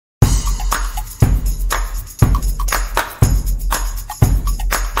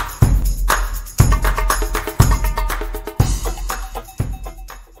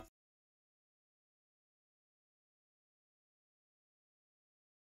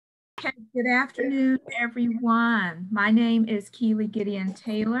Okay, good afternoon, everyone. My name is Keely Gideon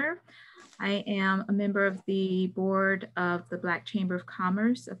Taylor. I am a member of the board of the Black Chamber of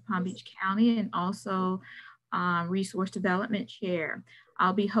Commerce of Palm Beach County and also Resource Development Chair.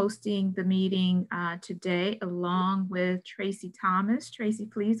 I'll be hosting the meeting today along with Tracy Thomas. Tracy,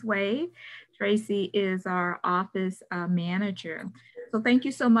 please wave. Tracy is our office manager. So thank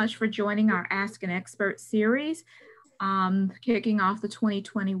you so much for joining our Ask an Expert series. Kicking off the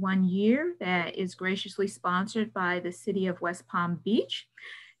 2021 year that is graciously sponsored by the City of West Palm Beach.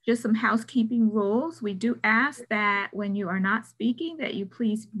 Just some housekeeping rules. We do ask that when you are not speaking that you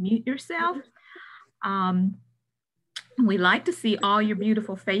please mute yourself. We like to see all your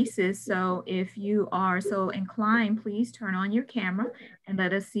beautiful faces. So if you are so inclined, please turn on your camera and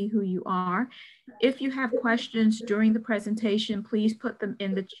let us see who you are. If you have questions during the presentation, please put them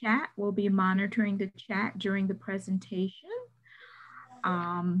in the chat. We'll be monitoring the chat during the presentation.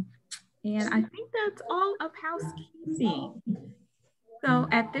 And I think that's all of housekeeping. So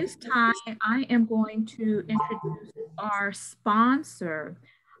at this time, I am going to introduce our sponsor,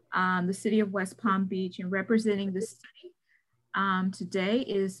 the City of West Palm Beach, and representing the city today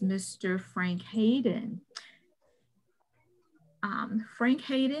is Mr. Frank Hayden. Frank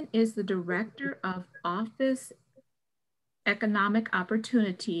Hayden is the Director of Office Economic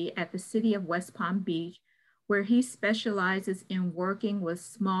Opportunity at the City of West Palm Beach, where he specializes in working with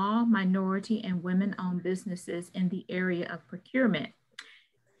small, minority, and women-owned businesses in the area of procurement.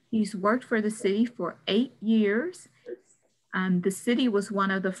 He's worked for the city for 8 years. The city was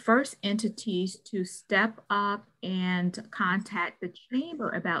one of the first entities to step up and contact the chamber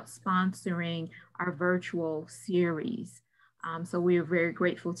about sponsoring our virtual series. So we are very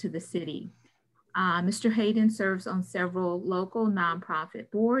grateful to the city. Mr. Hayden serves on several local nonprofit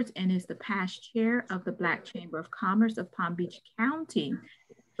boards and is the past chair of the Black Chamber of Commerce of Palm Beach County.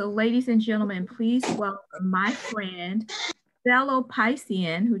 So ladies and gentlemen, please welcome my friend, fellow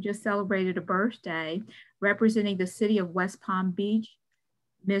Piscean, who just celebrated a birthday, representing the City of West Palm Beach,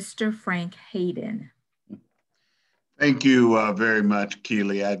 Mr. Frank Hayden. Thank you very much,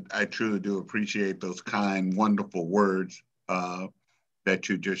 Keely. I truly do appreciate those kind, wonderful words that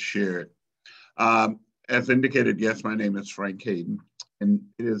you just shared. As indicated, yes, my name is Frank Hayden, and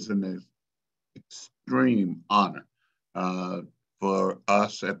it is an extreme honor for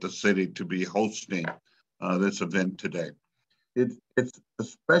us at the city to be hosting this event today. It's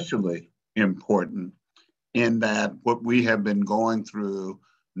especially important in that what we have been going through,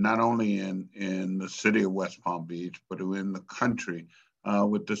 not only in the city of West Palm Beach, but in the country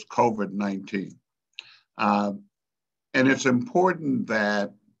with this COVID-19. And it's important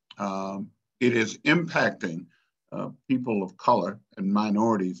that it is impacting people of color and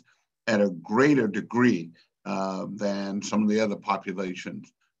minorities at a greater degree than some of the other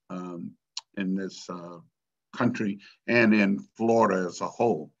populations in this country and in Florida as a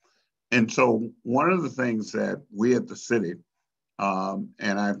whole. And so one of the things that we at the city, and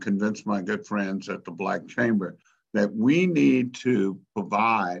I've convinced my good friends at the Black Chamber, that we need to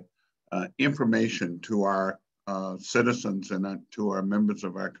provide information to our citizens and to our members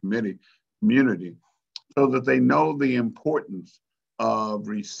of our community so that they know the importance of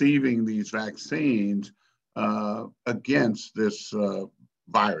receiving these vaccines against this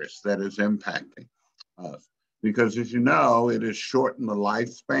virus that is impacting us. Because as you know, it has shortened the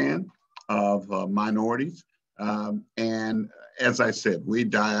lifespan of minorities. And as I said, we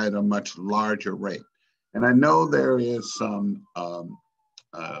die at a much larger rate. And I know there is some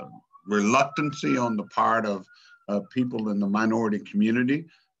reluctancy on the part of people in the minority community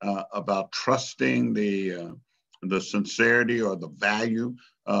about trusting the sincerity or the value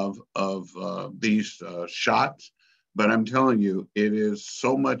of these shots. But I'm telling you, it is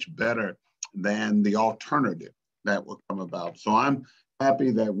so much better than the alternative that will come about. So I'm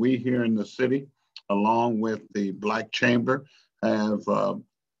happy that we here in the city, along with the Black Chamber, have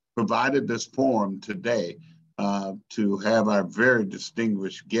provided this forum today to have our very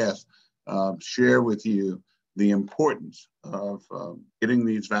distinguished guests share with you the importance of getting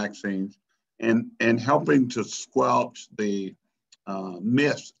these vaccines and helping to squelch the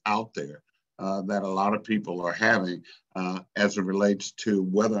myths out there that a lot of people are having as it relates to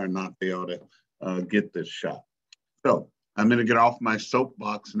whether or not they ought to get this shot. So I'm going to get off my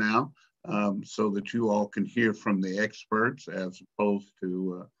soapbox now so that you all can hear from the experts as opposed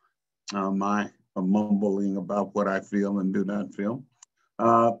to my mumbling about what I feel and do not feel.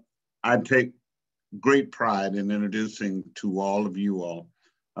 I take great pride in introducing to all of you all,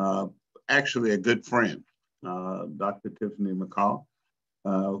 actually a good friend, Dr. Tiffany McCalla,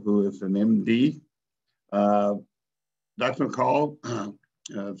 who is an MD. Dr. McCall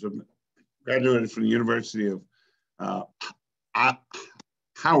graduated from the University of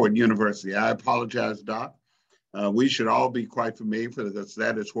Howard University. I apologize, Doc. We should all be quite familiar because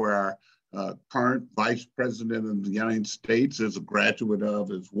that is where our current Vice President of the United States is a graduate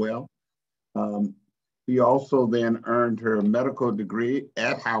of as well. He also then earned her medical degree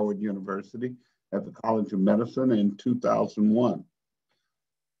at Howard University at the College of Medicine in 2001.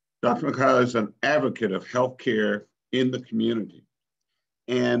 Dr. McCalla is an advocate of healthcare in the community.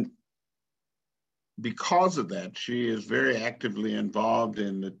 And because of that, she is very actively involved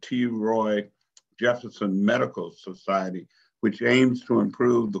in the T. Roy Jefferson Medical Society, which aims to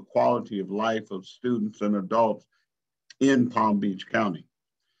improve the quality of life of students and adults in Palm Beach County.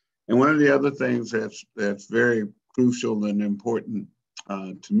 And one of the other things that's very crucial and important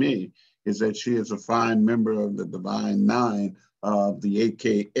to me is that she is a fine member of the Divine Nine of the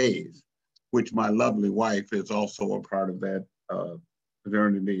AKAs, which my lovely wife is also a part of that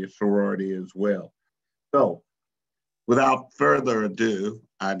fraternity, sorority as well. So without further ado,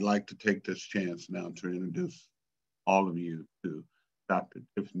 I'd like to take this chance now to introduce all of you to Dr.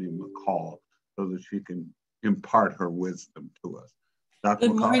 Tiffany McCalla so that she can impart her wisdom to us. Dr.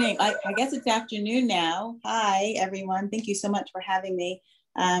 Good McCalla. morning. I guess it's afternoon now. Hi, everyone. Thank you so much for having me.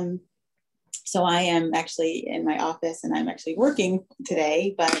 So I am actually in my office and I'm actually working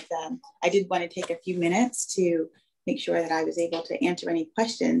today, but I did want to take a few minutes to make sure that I was able to answer any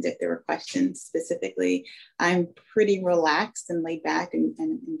questions if there were questions specifically. I'm pretty relaxed and laid back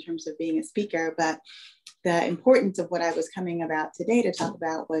in terms of being a speaker, but the importance of what I was coming about today to talk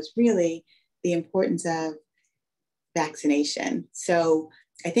about was really the importance of vaccination. So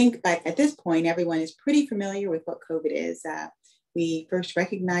I think at this point, everyone is pretty familiar with what COVID is. We first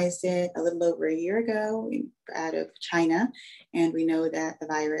recognized it a little over a year ago out of China, and we know that the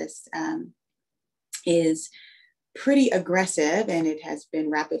virus is pretty aggressive and it has been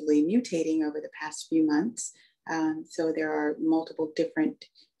rapidly mutating over the past few months. So there are multiple different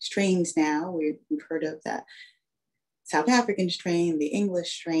strains now. We've heard of the South African strain, the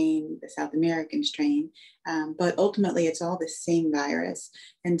English strain, the South American strain, but ultimately it's all the same virus.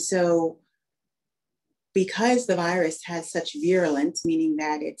 And so because the virus has such virulence, meaning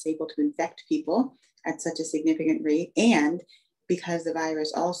that it's able to infect people at such a significant rate, and because the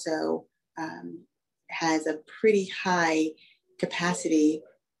virus also has a pretty high capacity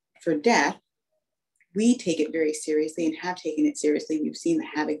for death, we take it very seriously and have taken it seriously. We've seen the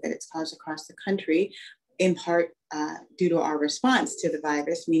havoc that it's caused across the country, in part due to our response to the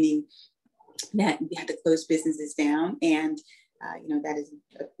virus, meaning that we had to close businesses down and that has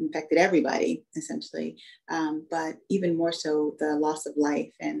infected everybody essentially, but even more so the loss of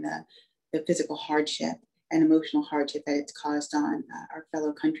life and the physical hardship and emotional hardship that it's caused on our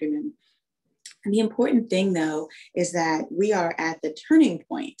fellow countrymen. And the important thing though, is that we are at the turning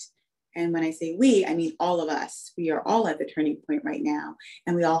point. And when I say we, I mean all of us. We are all at the turning point right now,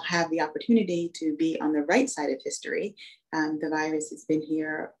 and we all have the opportunity to be on the right side of history. The virus has been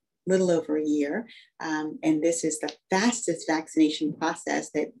here little over a year. And this is the fastest vaccination process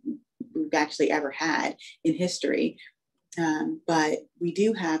that we've actually ever had in history. But we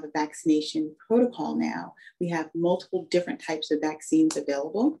do have a vaccination protocol now. We have multiple different types of vaccines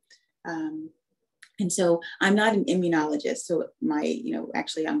available. And so I'm not an immunologist. So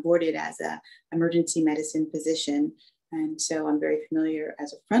actually I'm boarded as an emergency medicine physician. And so I'm very familiar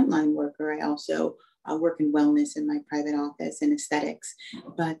as a frontline worker. I also work in wellness in my private office and aesthetics.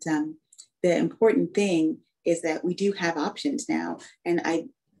 But the important thing is that we do have options now. And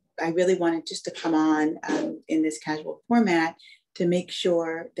I really wanted just to come on in this casual format to make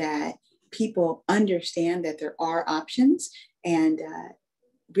sure that people understand that there are options, and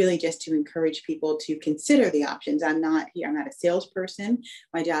really just to encourage people to consider the options. I'm not a salesperson.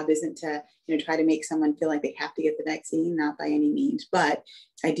 My job isn't to try to make someone feel like they have to get the vaccine, not by any means, but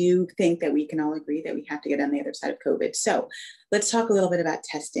I do think that we can all agree that we have to get on the other side of COVID. So let's talk a little bit about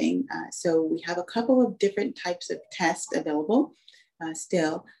testing. So we have a couple of different types of tests available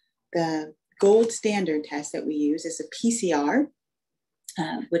still. The gold standard test that we use is a PCR,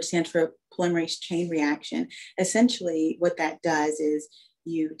 which stands for polymerase chain reaction. Essentially what that does is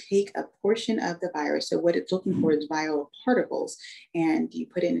you take a portion of the virus. So what it's looking for is viral particles, and you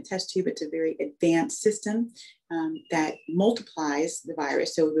put it in a test tube. It's a very advanced system that multiplies the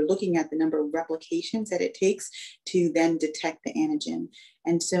virus. So we're looking at the number of replications that it takes to then detect the antigen.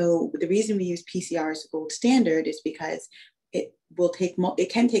 And so the reason we use PCR as a gold standard is because it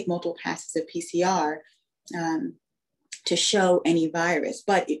can take multiple passes of PCR to show any virus,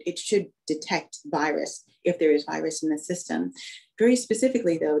 but it should detect virus if there is virus in the system. Very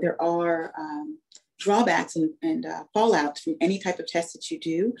specifically though, there are drawbacks and fallouts from any type of test that you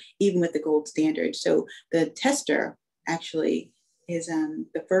do, even with the gold standard. So the tester actually is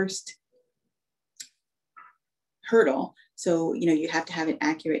the first hurdle. So, you know, you have to have an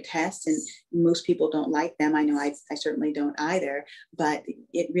accurate test, and most people don't like them. I know I certainly don't either, but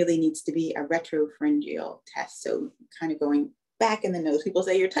it really needs to be a retropharyngeal test. So kind of going back in the nose. People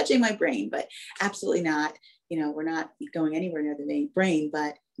say, you're touching my brain, but absolutely not. You know, we're not going anywhere near the brain,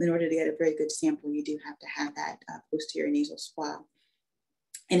 but in order to get a very good sample, you do have to have that posterior nasal swab.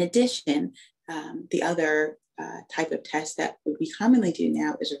 In addition, the other type of test that we commonly do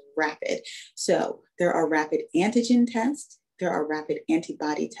now is rapid. So there are rapid antigen tests, there are rapid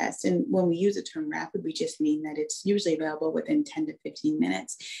antibody tests. And when we use the term rapid, we just mean that it's usually available within 10 to 15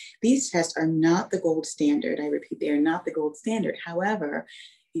 minutes. These tests are not the gold standard. I repeat, they are not the gold standard. However,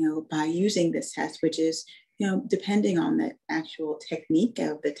 you know, by using this test, which is, you know, depending on the actual technique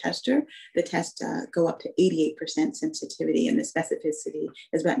of the tester, the tests go up to 88% sensitivity, and the specificity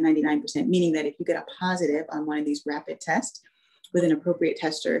is about 99%, meaning that if you get a positive on one of these rapid tests with an appropriate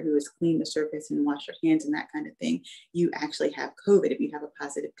tester who has cleaned the surface and washed your hands and that kind of thing, you actually have COVID if you have a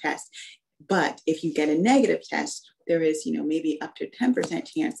positive test. But if you get a negative test, there is, you know, maybe up to 10%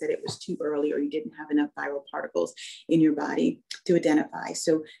 chance that it was too early or you didn't have enough viral particles in your body to identify.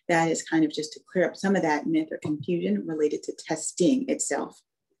 So that is kind of just to clear up some of that myth or confusion related to testing itself.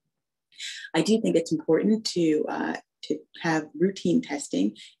 I do think it's important to have routine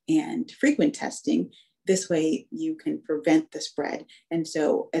testing and frequent testing. This way you can prevent the spread. And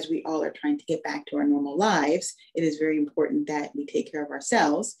so as we all are trying to get back to our normal lives, it is very important that we take care of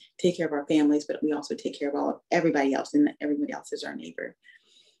ourselves, take care of our families, but we also take care of everybody else, and everybody else is our neighbor.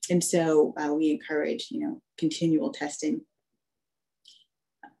 And so we encourage, you know, continual testing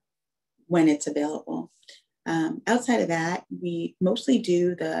when it's available. Outside of that, we mostly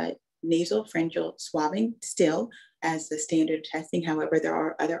do the nasal pharyngeal swabbing still as the standard testing. However, there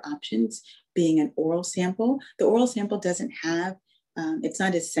are other options, being an oral sample. The oral sample doesn't have, it's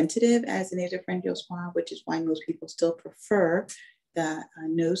not as sensitive as the nasopharyngeal swab, which is why most people still prefer the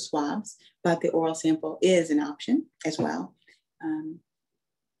nose swabs, but the oral sample is an option as well.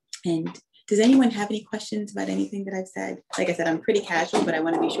 And does anyone have any questions about anything that I've said? Like I said, I'm pretty casual, but I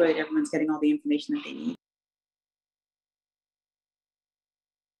want to be sure that everyone's getting all the information that they need.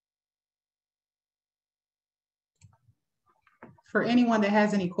 For anyone that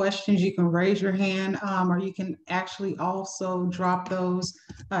has any questions, you can raise your hand, or you can actually also drop those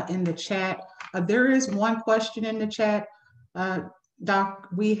in the chat. There is one question in the chat. Doc,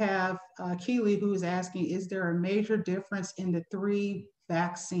 we have Keely who's asking, is there a major difference in the 3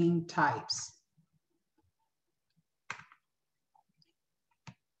 vaccine types?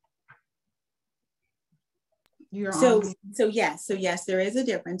 So yes, there is a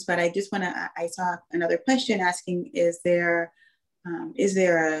difference, but I just want to, I saw another question asking,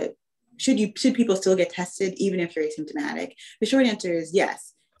 should people still get tested even if you're asymptomatic? The short answer is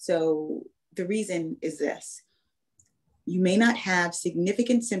yes. So the reason is this: you may not have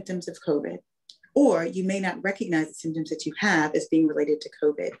significant symptoms of COVID, or you may not recognize the symptoms that you have as being related to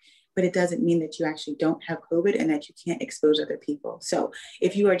COVID, but it doesn't mean that you actually don't have COVID and that you can't expose other people. So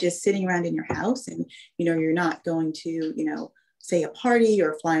if you are just sitting around in your house and, you know, you're not going to, you know, say a party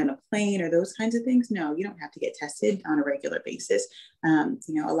or fly on a plane or those kinds of things, no, you don't have to get tested on a regular basis. You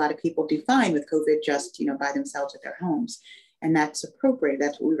know, a lot of people do fine with COVID just, you know, by themselves at their homes. And that's appropriate.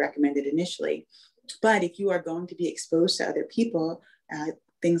 That's what we recommended initially. But if you are going to be exposed to other people,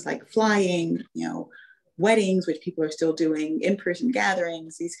 things like flying, you know, weddings, which people are still doing, in-person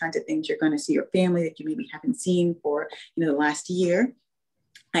gatherings, these kinds of things, you're going to see your family that you maybe haven't seen for, you know, the last year.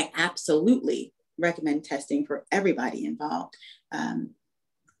 I absolutely recommend testing for everybody involved.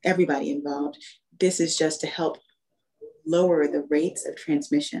 This is just to help lower the rates of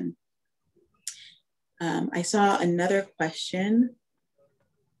transmission. I saw another question,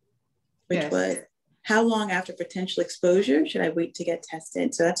 which was, how long after potential exposure should I wait to get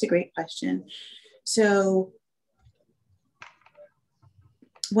tested? So that's a great question. So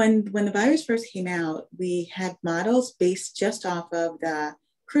when the virus first came out, we had models based just off of the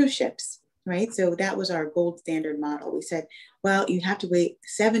cruise ships, right? So that was our gold standard model. We said, well, you have to wait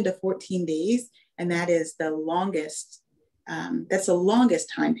 7 to 14 days. And that is the longest, that's the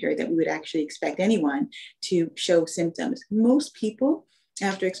longest time period that we would actually expect anyone to show symptoms. Most people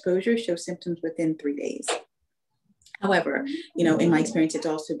after exposure show symptoms within 3 days. However, you know, in my experience, it's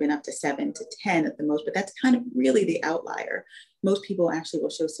also been up to 7 to 10 at the most, but that's kind of really the outlier. Most people actually will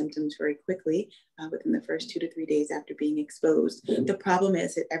show symptoms very quickly within the first 2 to 3 days after being exposed. The problem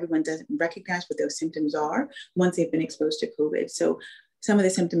is that everyone doesn't recognize what those symptoms are once they've been exposed to COVID. So Some of the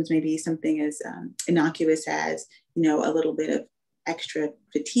symptoms may be something as innocuous as, you know, a little bit of extra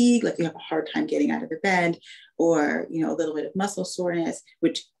fatigue, like you have a hard time getting out of the bed, or, you know, a little bit of muscle soreness,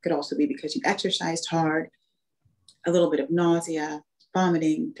 which could also be because you exercised hard, a little bit of nausea,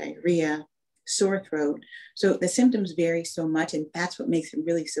 vomiting, diarrhea, sore throat. So the symptoms vary so much, and that's what makes it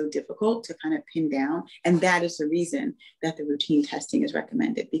really so difficult to kind of pin down. And that is the reason that the routine testing is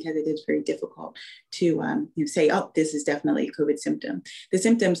recommended, because it is very difficult to you know, say, oh, this is definitely a COVID symptom. The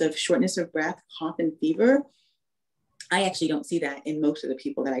symptoms of shortness of breath, cough, and fever, I actually don't see that in most of the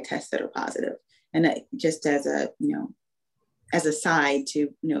people that I test that are positive. And that, just as a, you know, as a side to,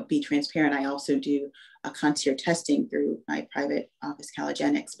 you know, be transparent, I also do a concierge testing through my private office,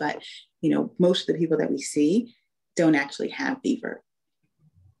 Callogenics. But, you know, most of the people that we see don't actually have fever.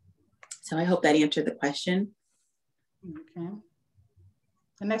 So I hope that answered the question. Okay.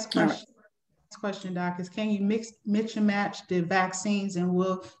 The next question. Right. Next question, Doc, is can you mix and match the vaccines, and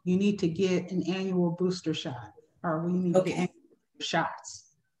will you need to get an annual booster shot, or will you need to get annual shots?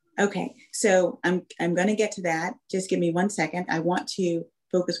 Okay, so I'm going to get to that. Just give me 1 second. I want to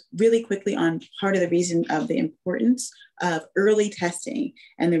focus really quickly on part of the reason of the importance of early testing.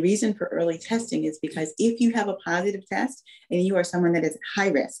 And the reason for early testing is because if you have a positive test and you are someone that is high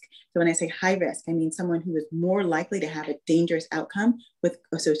risk, so when I say high risk, I mean someone who is more likely to have a dangerous outcome with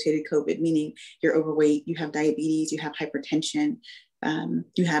associated COVID, meaning you're overweight, you have diabetes, you have hypertension,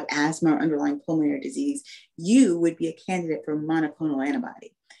 you have asthma or underlying pulmonary disease, you would be a candidate for a monoclonal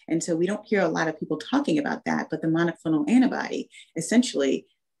antibody. And so we don't hear a lot of people talking about that, but the monoclonal antibody essentially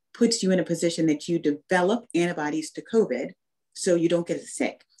puts you in a position that you develop antibodies to COVID so you don't get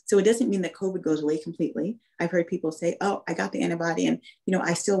sick. So it doesn't mean that COVID goes away completely. I've heard people say, oh, I got the antibody and, you know,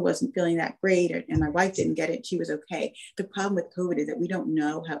 I still wasn't feeling that great, and my wife didn't get it. She was okay. The problem with COVID is that we don't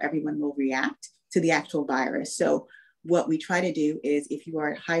know how everyone will react to the actual virus. So what we try to do is, if you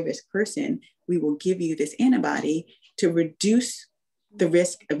are a high risk person, we will give you this antibody to reduce the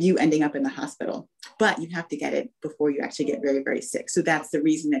risk of you ending up in the hospital, but you have to get it before you actually get very, very sick. So that's the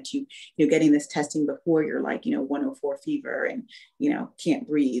reason that you're getting this testing before you're like, 104 fever and, can't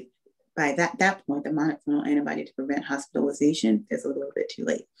breathe. By that point, the monoclonal antibody to prevent hospitalization is a little bit too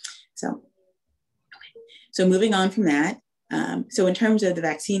late. So moving on from that. So in terms of the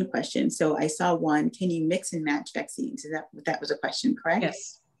vaccine question, so I saw one, can you mix and match vaccines? That was a question, correct?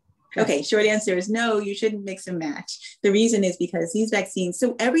 Yes. Okay, short answer is no, you shouldn't mix and match. The reason is because these vaccines,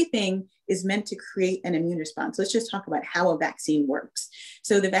 so everything is meant to create an immune response. Let's just talk about how a vaccine works.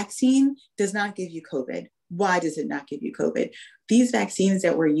 So the vaccine does not give you COVID. Why does it not give you COVID? These vaccines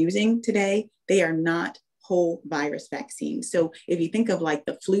that we're using today, they are not whole virus vaccines. So if you think of like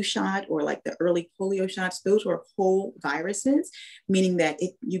the flu shot or like the early polio shots, those were whole viruses, meaning that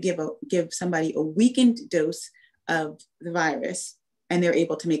you give somebody a weakened dose of the virus, and they're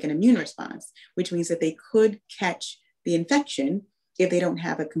able to make an immune response, which means that they could catch the infection if they don't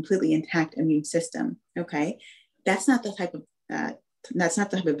have a completely intact immune system. Okay, that's not the type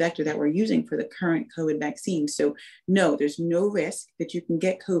of vector that we're using for the current COVID vaccine. So no, there's no risk that you can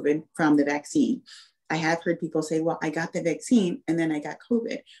get COVID from the vaccine. I have heard people say, well, I got the vaccine and then I got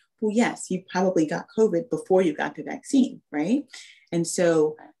COVID. Well, yes, you probably got COVID before you got the vaccine, right? And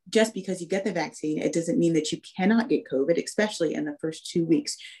so just because you get the vaccine, it doesn't mean that you cannot get COVID, especially in the first 2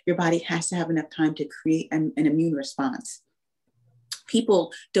 weeks. Your body has to have enough time to create an immune response.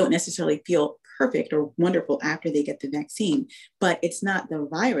 People don't necessarily feel perfect or wonderful after they get the vaccine, but it's not the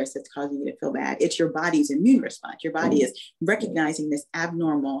virus that's causing you to feel bad. It's your body's immune response. Your body is recognizing this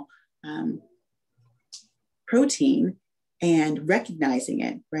abnormal protein and recognizing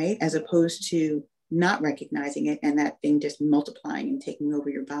it, right? As opposed to not recognizing it and that thing just multiplying and taking over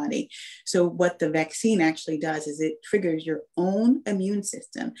your body. So what the vaccine actually does is it triggers your own immune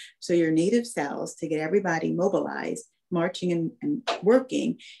system. So your native cells to get everybody mobilized, marching and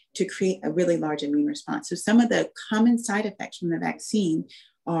working to create a really large immune response. So some of the common side effects from the vaccine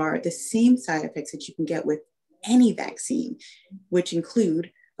are the same side effects that you can get with any vaccine, which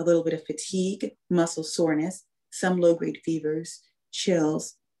include a little bit of fatigue, muscle soreness, some low-grade fevers,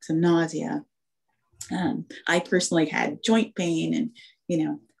 chills, some nausea. I personally had joint pain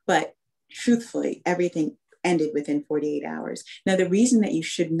and, but truthfully, everything ended within 48 hours. Now, the reason that you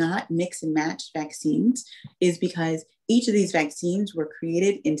should not mix and match vaccines is because each of these vaccines were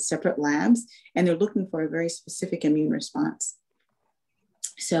created in separate labs, and they're looking for a very specific immune response.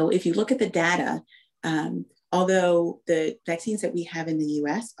 So if you look at the data, although the vaccines that we have in the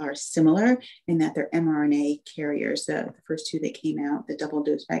US are similar in that they're mRNA carriers, the first two that came out, the double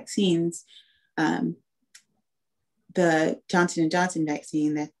dose vaccines, the Johnson & Johnson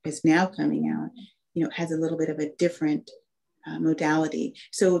vaccine that is now coming out, has a little bit of a different modality.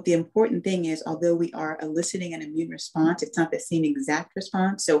 So the important thing is, although we are eliciting an immune response, it's not the same exact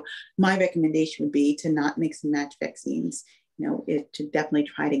response. So my recommendation would be to not mix and match vaccines. To definitely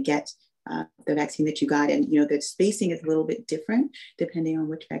try to get the vaccine that you got. And, the spacing is a little bit different depending on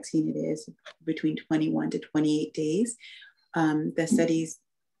which vaccine it is, between 21 to 28 days. The studies,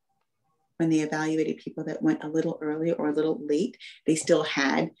 when they evaluated people that went a little early or a little late, they still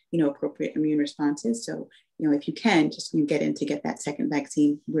had, appropriate immune responses. So, if you can, just get in to get that second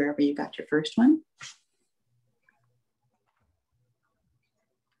vaccine wherever you got your first one.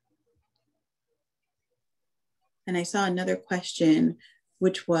 And I saw another question,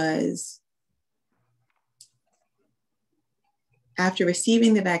 which was, after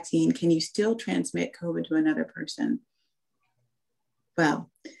receiving the vaccine, can you still transmit COVID to another person? Well,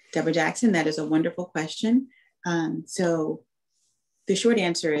 Deborah Jackson, that is a wonderful question. So the short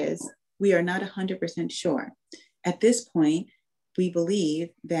answer is, we are not 100% sure. At this point, we believe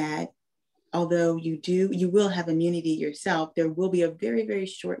that although you will have immunity yourself, there will be a very, very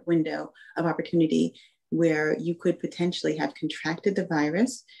short window of opportunity where you could potentially have contracted the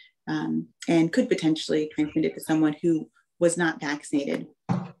virus and could potentially transmit it to someone who was not vaccinated.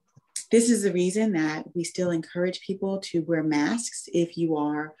 This is the reason that we still encourage people to wear masks if you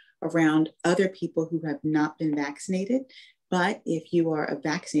are around other people who have not been vaccinated. But if you are a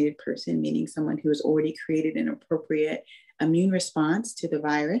vaccinated person, meaning someone who has already created an appropriate immune response to the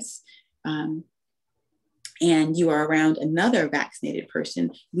virus, and you are around another vaccinated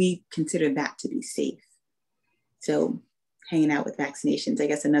person, we consider that to be safe. So hanging out with vaccinations, I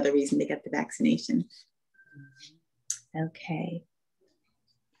guess another reason to get the vaccination. Okay.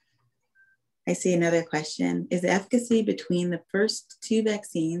 I see another question. Is the efficacy between the first two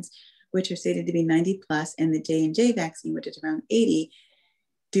vaccines, which are stated to be 90 plus, and the J&J vaccine, which is around 80,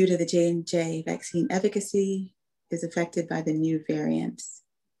 due to the J&J vaccine efficacy is affected by the new variants?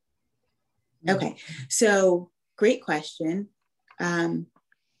 Okay, so great question.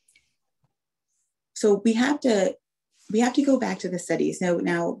 So we have to go back to the studies.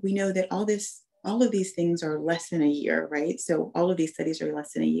 Now we know that all of these things are less than a year, right? So all of these studies are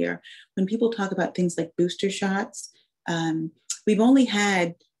less than a year. When people talk about things like booster shots, we've only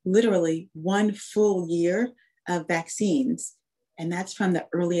had literally 1 full year of vaccines, and that's from the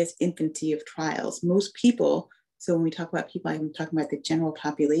earliest infancy of trials. Most people, so when we talk about people, I'm talking about the general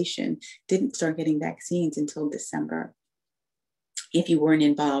population, didn't start getting vaccines until December, if you weren't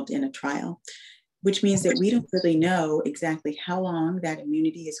involved in a trial, which means that we don't really know exactly how long that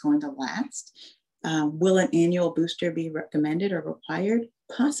immunity is going to last. Will an annual booster be recommended or required?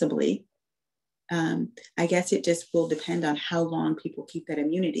 Possibly. I guess it just will depend on how long people keep that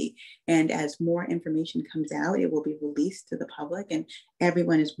immunity. And as more information comes out, it will be released to the public, and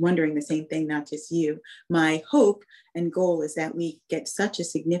everyone is wondering the same thing, not just you. My hope and goal is that we get such a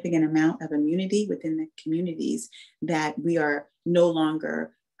significant amount of immunity within the communities that we are no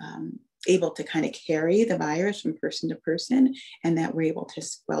longer able to kind of carry the virus from person to person, and that we're able to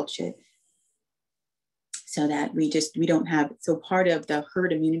squelch it. So that we don't have, so part of the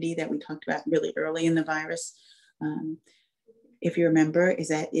herd immunity that we talked about really early in the virus, if you remember, is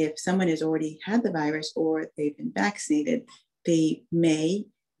that if someone has already had the virus or they've been vaccinated, they may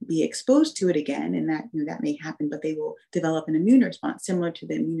be exposed to it again, and that that may happen, but they will develop an immune response similar to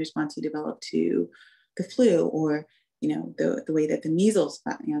the immune response you develop to the flu, or the way that the measles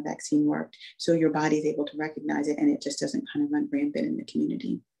vaccine worked. So your body is able to recognize it, and it just doesn't kind of run rampant in the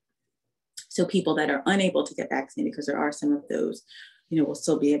community. So people that are unable to get vaccinated, because there are some of those, will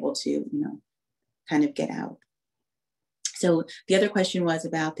still be able to, kind of get out. So the other question was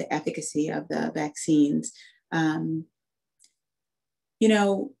about the efficacy of the vaccines. The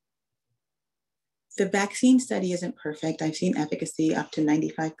vaccine study isn't perfect. I've seen efficacy up to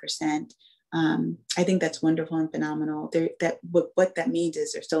 95%. I think that's wonderful and phenomenal. What that means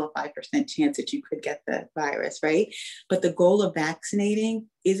is there's still a 5% chance that you could get the virus, right? But the goal of vaccinating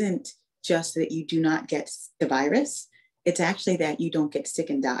isn't just that you do not get the virus. It's actually that you don't get sick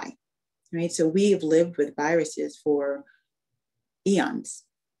and die, right? So we have lived with viruses for eons.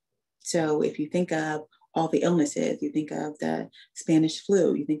 So if you think of all the illnesses, you think of the Spanish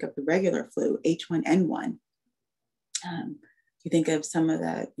flu, you think of the regular flu, H1N1, you think of some of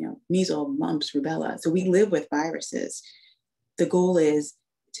the, measles, mumps, rubella. So we live with viruses. The goal is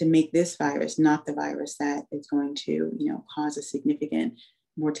to make this virus not the virus that is going to, cause a significant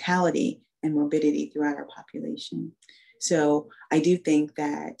mortality and morbidity throughout our population. So I do think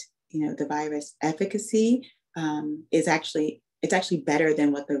that, the virus efficacy is actually better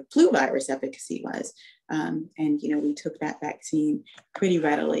than what the flu virus efficacy was. And, we took that vaccine pretty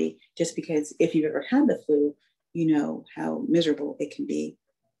readily, just because if you've ever had the flu, you know how miserable it can be.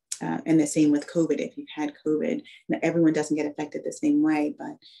 And the same with COVID. If you've had COVID, everyone doesn't get affected the same way,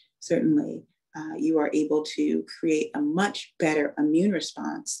 but certainly you are able to create a much better immune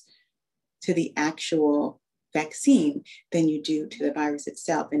response to the actual vaccine than you do to the virus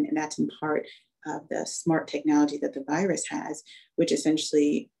itself. And that's in part of the smart technology that the virus has, which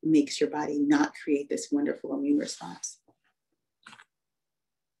essentially makes your body not create this wonderful immune response.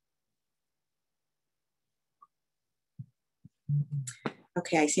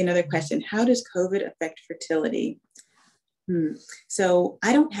 Okay, I see another question. How does COVID affect fertility? So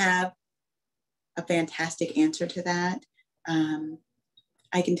I don't have a fantastic answer to that.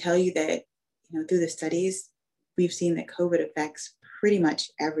 I can tell you that, you know, through the studies, we've seen that COVID affects pretty much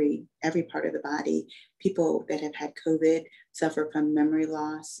every part of the body. People that have had COVID suffer from memory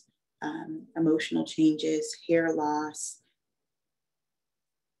loss, emotional changes, hair loss,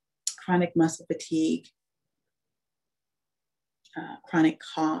 chronic muscle fatigue, chronic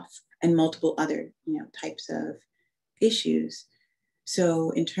cough, and multiple other, you know, types of issues.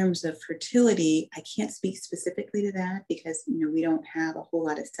 So in terms of fertility, I can't speak specifically to that because, you know, we don't have a whole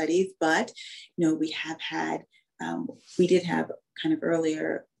lot of studies, but, you know, we have had, we did have kind of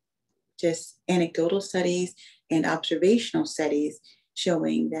earlier just anecdotal studies and observational studies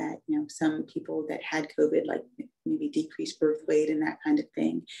showing that, you know, some people that had COVID, like maybe decreased birth weight and that kind of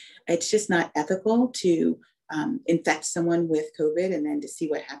thing. It's just not ethical to infect someone with COVID and then to see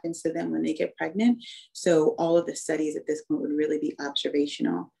what happens to them when they get pregnant. So all of the studies at this point would really be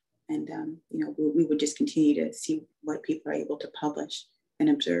observational. And, you know, we would just continue to see what people are able to publish and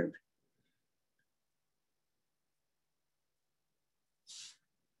observe.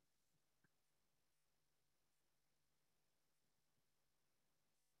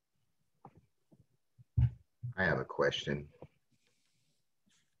 I have a question.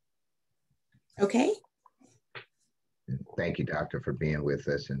 Okay. Thank you, doctor, for being with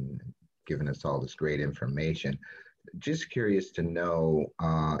us and giving us all this great information. Just curious to know,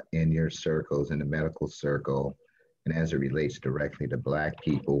 in your circles, in the medical circle, and as it relates directly to Black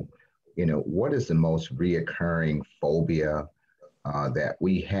people, you know, what is the most reoccurring phobia that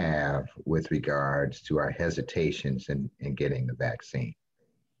we have with regards to our hesitations in getting the vaccine?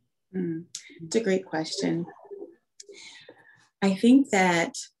 It's a great question. I think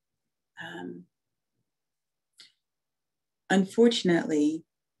that unfortunately,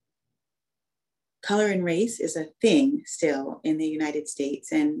 color and race is a thing still in the United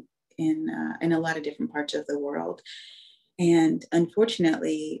States and in a lot of different parts of the world. And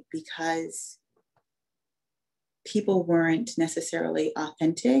unfortunately, because people weren't necessarily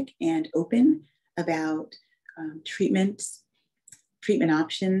authentic and open about treatments, treatment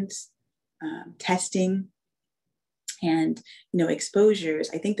options, testing, and, you know, exposures,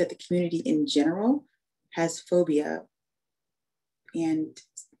 I think that the community in general has phobia. And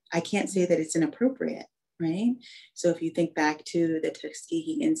I can't say that it's inappropriate, right? So if you think back to the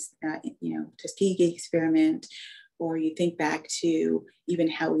Tuskegee, Tuskegee experiment, or you think back to even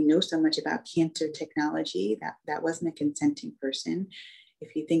how we know so much about cancer technology, that wasn't a consenting person.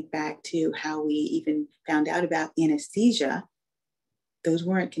 If you think back to how we even found out about anesthesia, those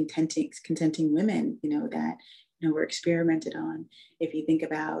weren't consenting women, you know, that, you know, were experimented on. If you think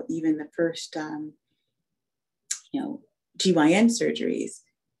about even the first, GYN surgeries,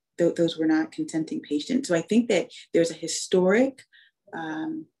 those were not consenting patients. So I think that there's a historic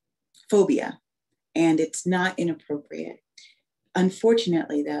phobia, and it's not inappropriate.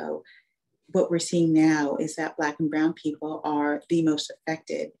 Unfortunately, though, what we're seeing now is that Black and brown people are the most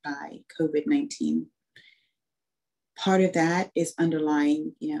affected by COVID-19. Part of that is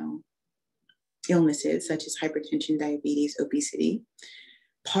underlying, you know, illnesses such as hypertension, diabetes, obesity.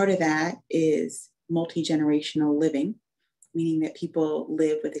 Part of that is multi-generational living, meaning that people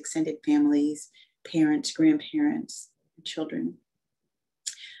live with extended families, parents, grandparents, children.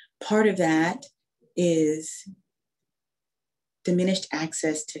 Part of that is diminished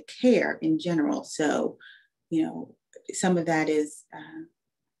access to care in general. So, you know, some of that is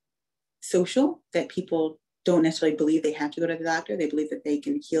social, that people don't necessarily believe they have to go to the doctor. They believe that they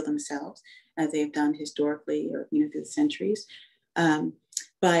can heal themselves, as they've done historically or, you know, through the centuries.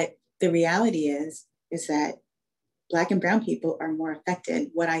 But the reality is that Black and brown people are more affected.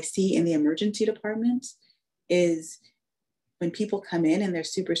 What I see in the emergency departments is when people come in and they're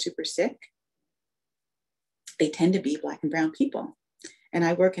super, super sick, they tend to be Black and brown people. And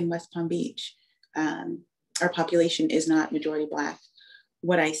I work in West Palm Beach. Our population is not majority Black.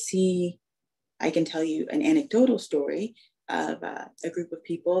 What I see, I can tell you an anecdotal story of a group of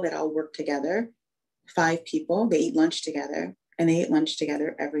people that all work together, 5 people, they eat lunch together, and they eat lunch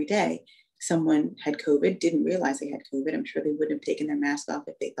together every day. someone had COVID, didn't realize they had COVID. I'm sure they wouldn't have taken their mask off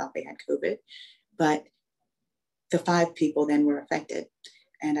if they thought they had COVID. But the 5 people then were affected.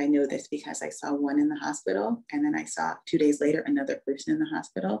 And I know this because I saw one in the hospital, and then I saw 2 days later another person in the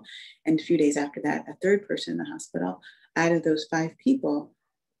hospital, and a few days after that a 3rd person in the hospital. Out of those 5 people,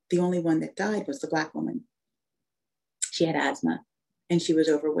 the only one that died was the Black woman. She had asthma and she was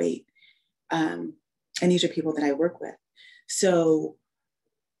overweight. And these are people that I work with. So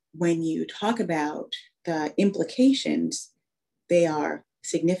when you talk about the implications, they are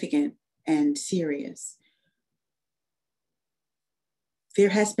significant and serious. There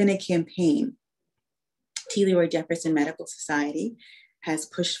has been a campaign. T. Leroy Jefferson Medical Society has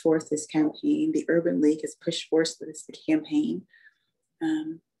pushed forth this campaign. The Urban League has pushed forth this campaign.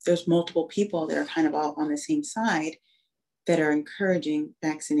 There's multiple people that are kind of all on the same side that are encouraging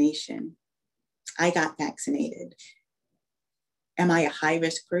vaccination. I got vaccinated. Am I a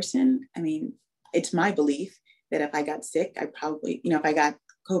high-risk person? I mean, it's my belief that if I got sick, I probably, if I got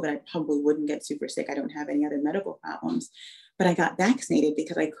COVID, I probably wouldn't get super sick. I don't have any other medical problems. But I got vaccinated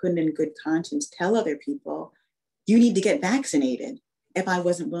because I couldn't in good conscience tell other people, you need to get vaccinated, if I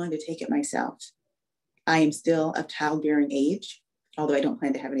wasn't willing to take it myself. I am still of childbearing age, although I don't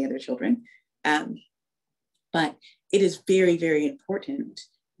plan to have any other children. But it is very, very important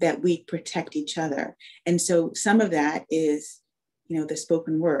that we protect each other. And so some of that is, the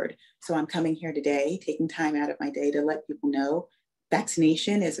spoken word. So I'm coming here today, taking time out of my day to let people know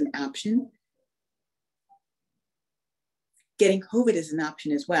vaccination is an option. Getting COVID is an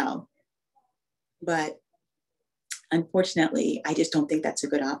option as well. But unfortunately, I just don't think that's a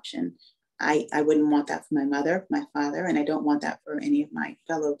good option. I wouldn't want that for my mother, my father, and I don't want that for any of my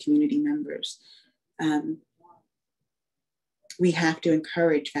fellow community members. We have to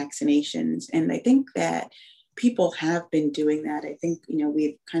encourage vaccinations. And I think that people have been doing that. I think,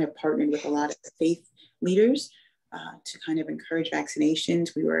 we've kind of partnered with a lot of faith leaders to kind of encourage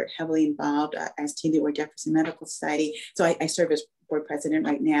vaccinations. We were heavily involved as T. Leroy Jefferson Medical Society. So I serve as board president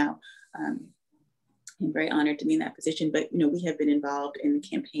right now. I'm very honored to be in that position, but we have been involved in the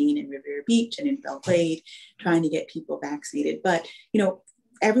campaign in Revere Beach and in Belle Glade, trying to get people vaccinated. But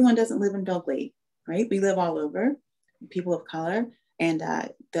everyone doesn't live in Belle Glade, right? We live all over, people of color, and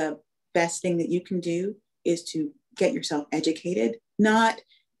the best thing that you can do is to get yourself educated, not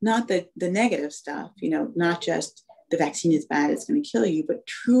the negative stuff, not just the vaccine is bad, it's going to kill you, but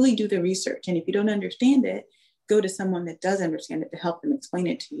truly do the research. And if you don't understand it, go to someone that does understand it to help them explain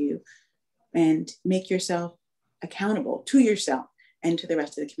it to you, and make yourself accountable to yourself and to the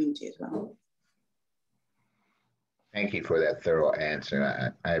rest of the community as well. Thank you for that thorough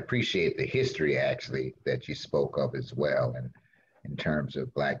answer. I appreciate the history actually that you spoke of as well, and in terms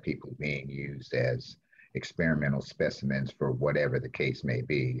of Black people being used as experimental specimens for whatever the case may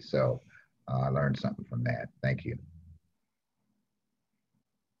be. So I learned something from that. Thank you.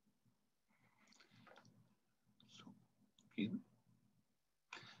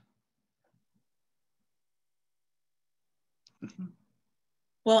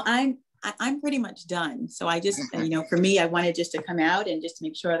 Well, I'm pretty much done. So I just, for me, I wanted just to come out and just to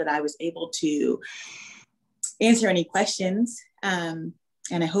make sure that I was able to answer any questions. And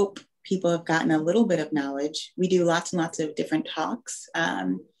I hope people have gotten a little bit of knowledge. We do lots and lots of different talks.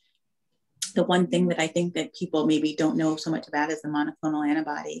 The one thing that I think that people maybe don't know so much about is the monoclonal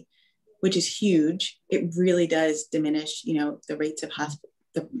antibody, which is huge. It really does diminish, the rates of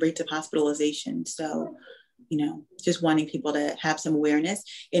hospitalization. So, just wanting people to have some awareness.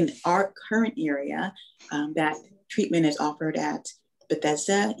 In our current area, that treatment is offered at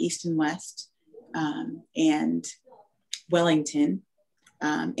Bethesda, East and West, and Wellington,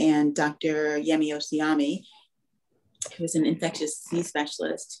 and Dr. Yemi Osiami, who is an infectious disease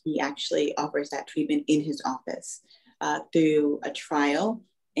specialist. He actually offers that treatment in his office through a trial,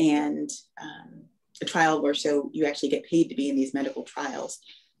 and a trial where so you actually get paid to be in these medical trials.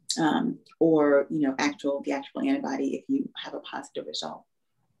 Or the actual antibody if you have a positive result.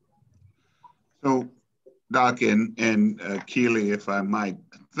 So, Doc and Keely, if I might,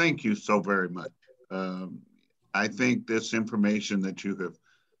 thank you so very much. I think this information that you have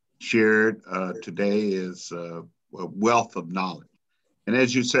shared today is a wealth of knowledge. And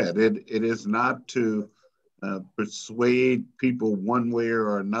as you said, it is not to persuade people one way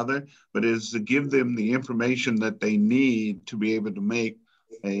or another, but it is to give them the information that they need to be able to make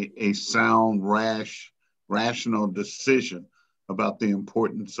a sound, rational decision about the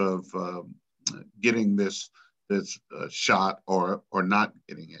importance of getting this shot or not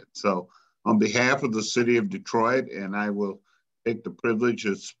getting it. So on behalf of the city of Detroit, and I will take the privilege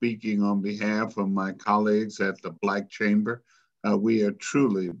of speaking on behalf of my colleagues at the Black Chamber, we are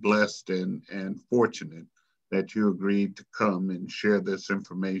truly blessed and fortunate that you agreed to come and share this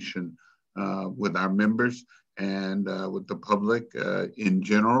information with our members and with the public in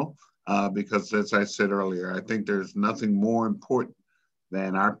general. Because as I said earlier, I think there's nothing more important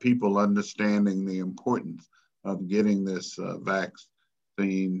than our people understanding the importance of getting this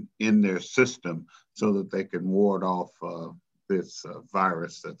vaccine in their system so that they can ward off this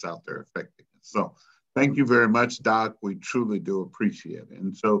virus that's out there affecting us. So thank you very much, Doc. We truly do appreciate it.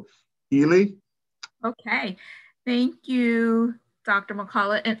 And so, Keely? Okay, thank you, Dr.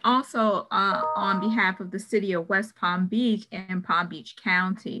 McCalla. And also on behalf of the city of West Palm Beach and Palm Beach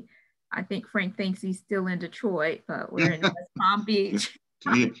County, I think Frank thinks he's still in Detroit, but we're in West Palm Beach.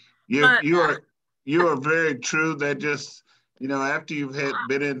 You are very true. That just, after you've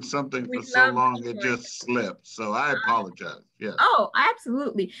been in something for so long, it just slips. So I apologize. Yes. Oh,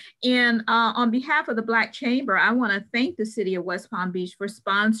 absolutely. And on behalf of the Black Chamber, I want to thank the city of West Palm Beach for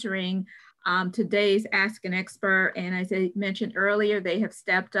sponsoring today's Ask an Expert. And as I mentioned earlier, they have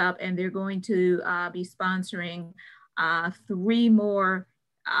stepped up and they're going to be sponsoring 3 more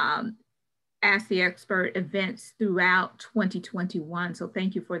Ask the Expert events throughout 2021. So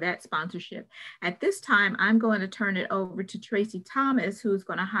thank you for that sponsorship. At this time, I'm going to turn it over to Tracy Thomas, who's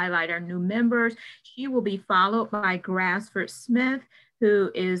going to highlight our new members. She will be followed by Grassford Smith, who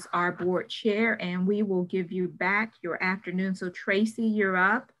is our board chair, and we will give you back your afternoon. So Tracy, you're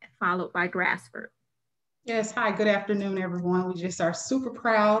up, followed by Grassford. Yes, hi, good afternoon, everyone. We just are super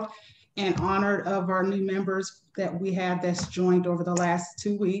proud and honored of our new members that we have that's joined over the last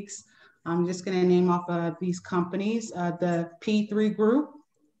 2 weeks. I'm just going to name off these companies. The P3 Group.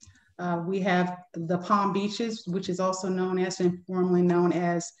 We have the Palm Beaches, which is also known as, informally known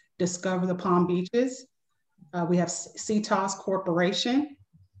as Discover the Palm Beaches. We have CTOS Corporation.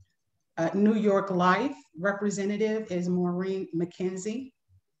 New York Life representative is Maureen McKenzie.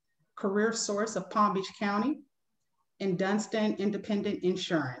 Career Source of Palm Beach County. And Dunstan Independent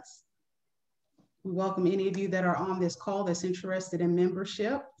Insurance. We welcome any of you that are on this call that's interested in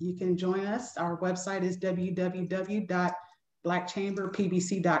membership. You can join us. Our website is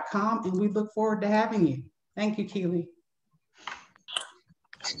www.blackchamberpbc.com, and we look forward to having you. Thank you, Keely.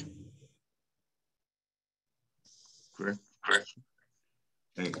 Great.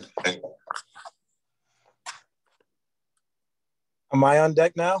 Am I on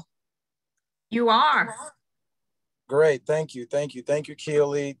deck now? You are. Great, thank you,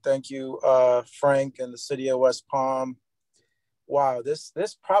 Keely. Thank you, Frank and the city of West Palm. Wow, this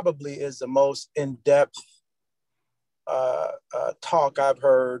probably is the most in-depth talk I've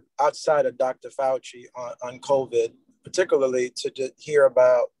heard outside of Dr. Fauci on COVID, particularly to hear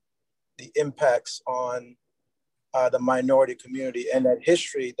about the impacts on the minority community and that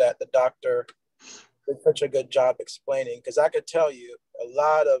history that the doctor did such a good job explaining. Because I could tell you a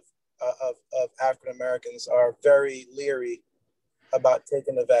lot of African Americans are very leery about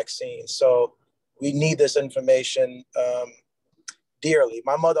taking the vaccine. So we need this information dearly.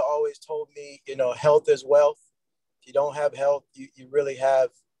 My mother always told me, health is wealth. If you don't have health, you really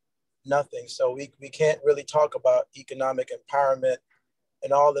have nothing. So we can't really talk about economic empowerment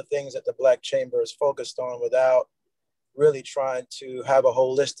and all the things that the Black Chamber is focused on without really trying to have a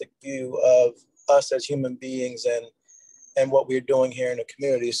holistic view of us as human beings and what we're doing here in the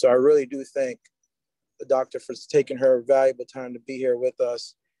community. So I really do thank the doctor for taking her valuable time to be here with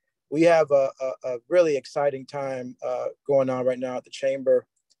us. We have a really exciting time going on right now at the Chamber.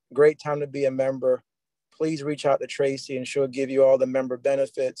 Great time to be a member. Please reach out to Tracy and she'll give you all the member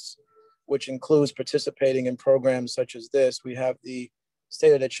benefits, which includes participating in programs such as this. We have the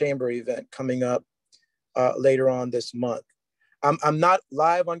State of the Chamber event coming up later on this month. I'm not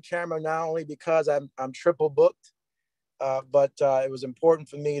live on camera now only because I'm triple booked. But it was important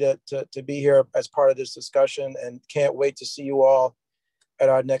for me to be here as part of this discussion and can't wait to see you all at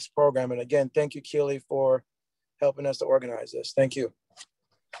our next program. And again, thank you, Keely, for helping us to organize this. Thank you.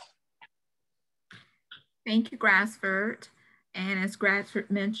 Thank you, Grassford. And as Grassford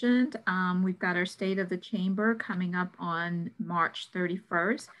mentioned, we've got our State of the Chamber coming up on March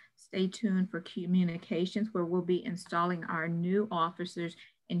 31st. Stay tuned for communications where we'll be installing our new officers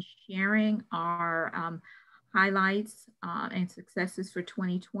and sharing our highlights and successes for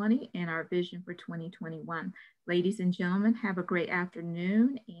 2020 and our vision for 2021. Ladies and gentlemen, have a great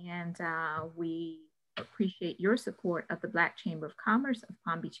afternoon, and we appreciate your support of the Black Chamber of Commerce of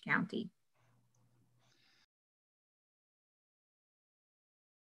Palm Beach County.